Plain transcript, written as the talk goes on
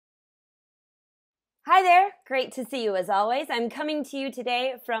Hi there, great to see you as always. I'm coming to you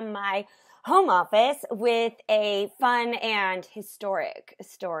today from my home office with a fun and historic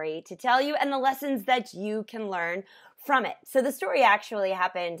story to tell you and the lessons that you can learn from it. So the story actually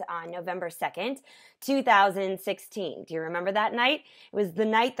happened on November 2nd, 2016. Do you remember that night? It was the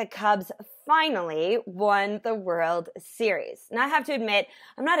night the Cubs finally won the World Series. Now I have to admit,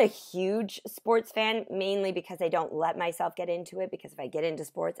 I'm not a huge sports fan, mainly because I don't let myself get into it, because if I get into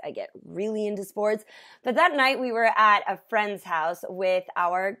sports, I get really into sports. But that night we were at a friend's house with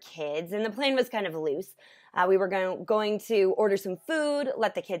our kids, and the plan was kind of loose. We were going to order some food,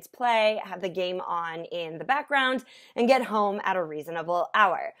 let the kids play, have the game on in the background, and get home at a reasonable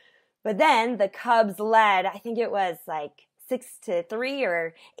hour. But then the Cubs led, I think it was like 6-3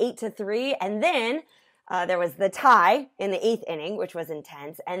 or 8-3, and then there was the tie in the 8th inning, which was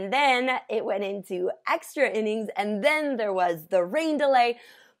intense, and then it went into extra innings, and then there was the rain delay.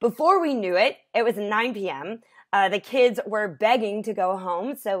 Before we knew it, it was 9 p.m., the kids were begging to go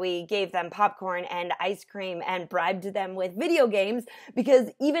home, so we gave them popcorn and ice cream and bribed them with video games because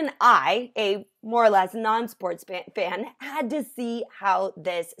even I, a more or less non-sports fan, had to see how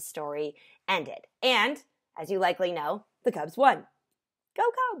this story ended. And, as you likely know, the Cubs won. Go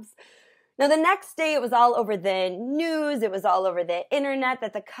Cubs! Now, the next day, it was all over the news, it was all over the internet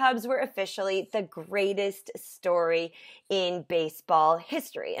that the Cubs were officially the greatest story in baseball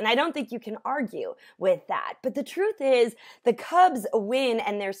history. And I don't think you can argue with that. But the truth is, the Cubs win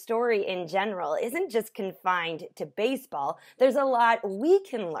and their story in general isn't just confined to baseball. There's a lot we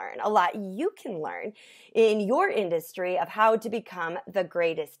can learn, a lot you can learn in your industry of how to become the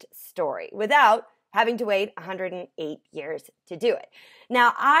greatest story without having to wait 108 years to do it.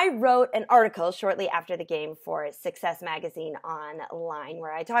 Now, I wrote an article shortly after the game for Success Magazine online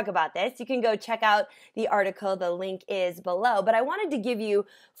where I talk about this. You can go check out the article. The link is below. But I wanted to give you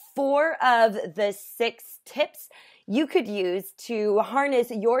 4 of the 6 tips you could use to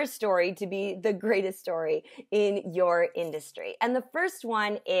harness your story to be the greatest story in your industry. And the first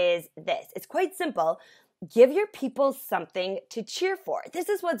one is this. It's quite simple. Give your people something to cheer for. This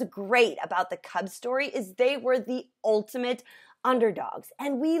is what's great about the Cubs story is they were the ultimate underdogs.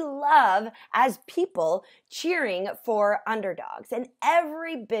 And we love, as people, cheering for underdogs. And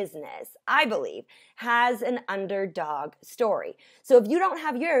every business, I believe, has an underdog story. So if you don't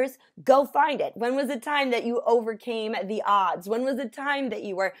have yours, go find it. When was the time that you overcame the odds? When was the time that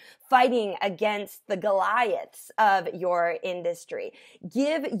you were fighting against the Goliaths of your industry?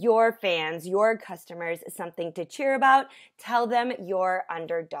 Give your fans, your customers, something to cheer about. Tell them your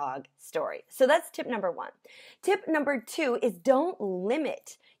underdog story. So that's tip number 1. Tip number 2 is don't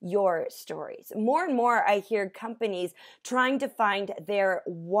limit your stories. More and more I hear companies trying to find their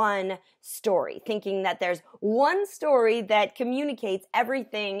one story, thinking that there's one story that communicates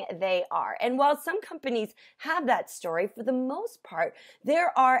everything they are. And while some companies have that story, for the most part,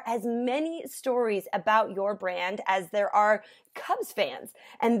 there are as many stories about your brand as there are Cubs fans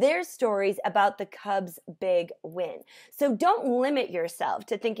and their stories about the Cubs' big win. So don't limit yourself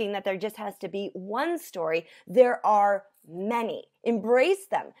to thinking that there just has to be one story. There are many. Embrace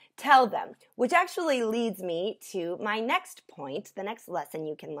them, tell them, which actually leads me to my next point, the next lesson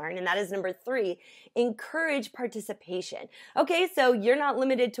you can learn, and that is number 3, encourage participation. Okay, so you're not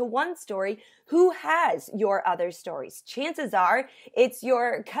limited to one story. Who has your other stories? Chances are it's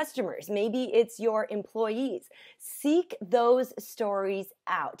your customers. Maybe it's your employees. Seek those stories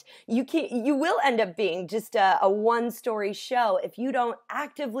out. You will end up being just a one-story show if you don't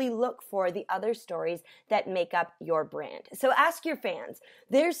actively look for the other stories that make up your brand. So ask your fans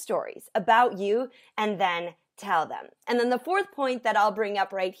their stories about you and then tell them. And then the 4th point that I'll bring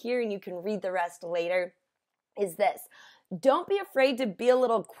up right here, and you can read the rest later, is this. Don't be afraid to be a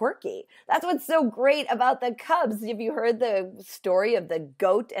little quirky. That's what's so great about the Cubs. Have you heard the story of the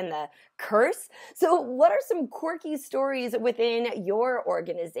goat and the curse? So what are some quirky stories within your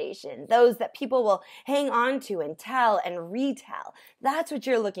organization? Those that people will hang on to and tell and retell. That's what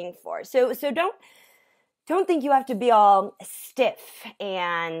you're looking for. So don't think you have to be all stiff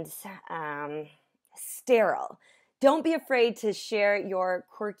and sterile. Don't be afraid to share your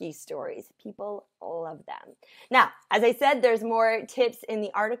quirky stories. People love them. Now, as I said, there's more tips in the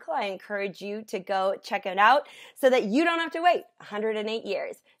article. I encourage you to go check it out so that you don't have to wait 108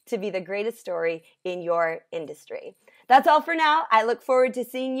 years to be the greatest story in your industry. That's all for now. I look forward to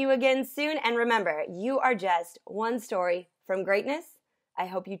seeing you again soon. And remember, you are just one story from greatness. I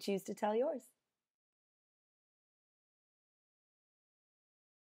hope you choose to tell yours.